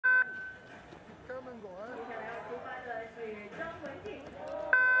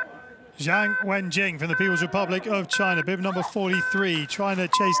Zhang Wenjing from the People's Republic of China, bib number 43, trying to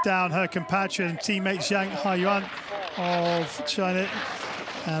chase down her compatriot and teammate Zhang Haiyuan of China.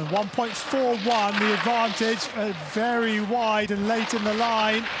 And 1.41 the advantage, very wide and late in the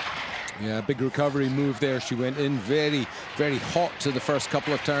line. Yeah, big recovery move there. She went in very, very hot to the first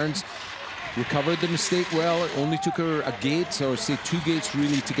couple of turns. Recovered the mistake well. It only took her a gate, or say 2 gates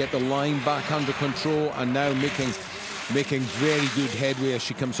really, to get the line back under control, and now making very good headway as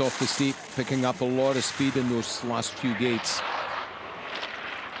she comes off the steep, picking up a lot of speed in those last few gates.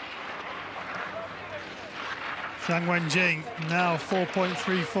 Zhang Wenjing now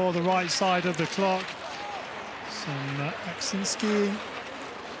 4.34 the right side of the clock. Some excellent skiing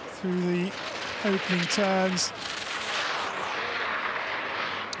through the opening turns.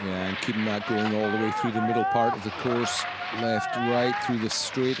 Yeah, and keeping that going all the way through the middle part of the course. Left, right, through the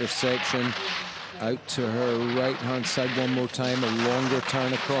straighter section. Out to her right-hand side one more time. A longer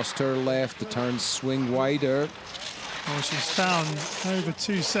turn across to her left. The turns swing wider. Well, she's found over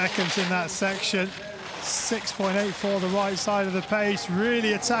 2 seconds in that section. 6.84 the right side of the pace.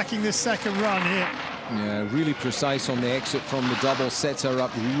 Really attacking this second run here. Yeah, really precise on the exit from the double. Sets her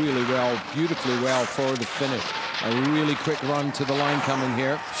up really well, beautifully well for the finish. A really quick run to the line coming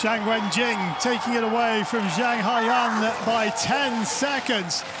here. Zhang Wenjing taking it away from Zhang Haiyuan by 10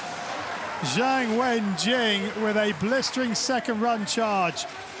 seconds. Zhang Wenjing with a blistering second run charge.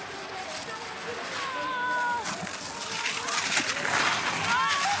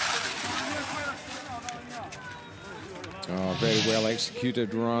 Oh, very well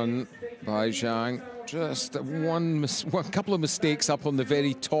executed run by Zhang. Just one couple of mistakes up on the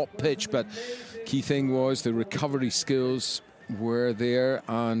very top pitch, but key thing was the recovery skills were there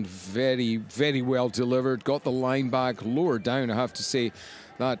and very, very well delivered. Got the line back, lower down, I have to say.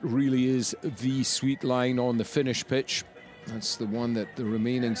 That really is the sweet line on the finish pitch. That's the one that the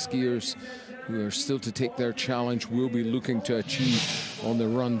remaining skiers who are still to take their challenge will be looking to achieve on the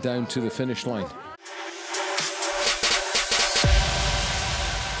run down to the finish line.